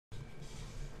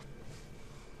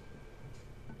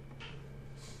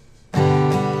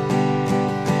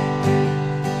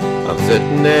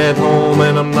sitting at home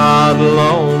and I'm not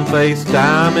alone,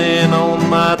 FaceTiming on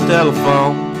my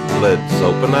telephone. Let's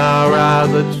open our eyes,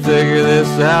 let's figure this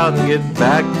out and get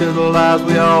back to the lives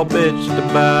we all bitched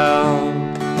about.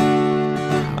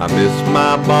 I miss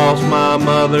my boss, my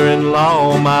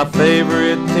mother-in-law, my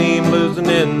favorite team losing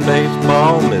in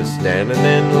baseball. Miss standing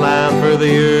in line for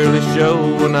the early show,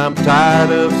 and I'm tired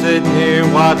of sitting here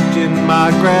watching my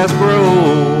grass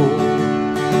grow.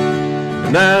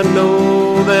 And I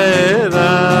know that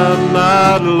I'm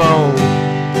not alone,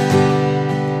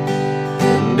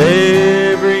 and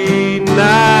every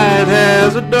night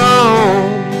has a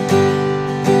dawn.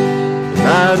 And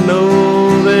I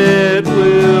know that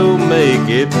we'll make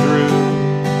it through.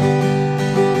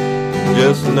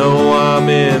 Just know I'm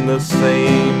in the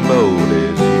same boat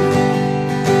as you.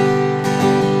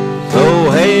 So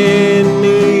hand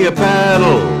me a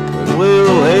paddle and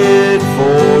we'll head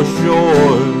for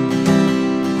shore.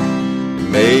 It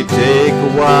may take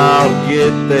a while to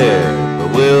get there, but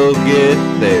we'll get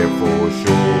there for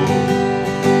sure.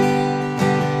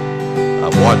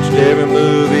 I've watched every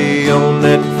movie on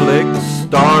Netflix,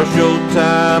 Star,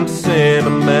 Showtime,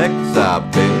 Cinemax.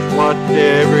 I've binge watched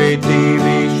every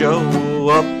TV show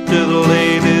up to the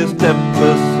latest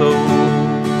episode.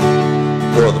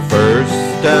 For the first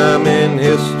time in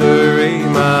history,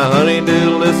 my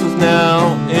honeydew list is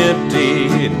now empty.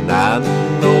 And I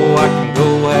know I can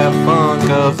go have fun,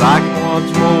 'cause I can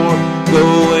once more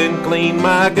go and clean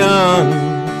my guns.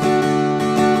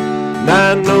 And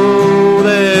I know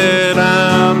that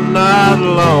I'm not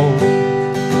alone.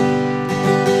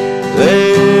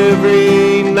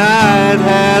 Every night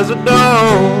has a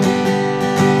dawn.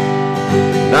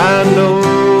 And I know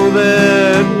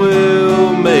that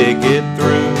we'll make it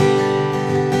through.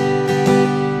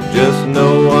 Just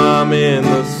know I'm in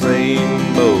the same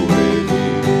boat as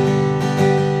you.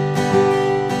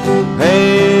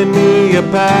 Hand me a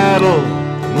paddle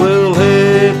and we'll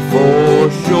head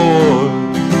for shore.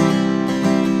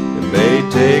 It may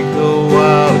take a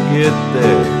while to get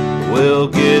there, but we'll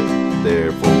get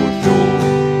there for sure.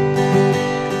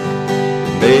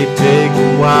 It may take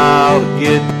a while to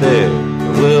get there,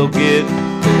 but we'll get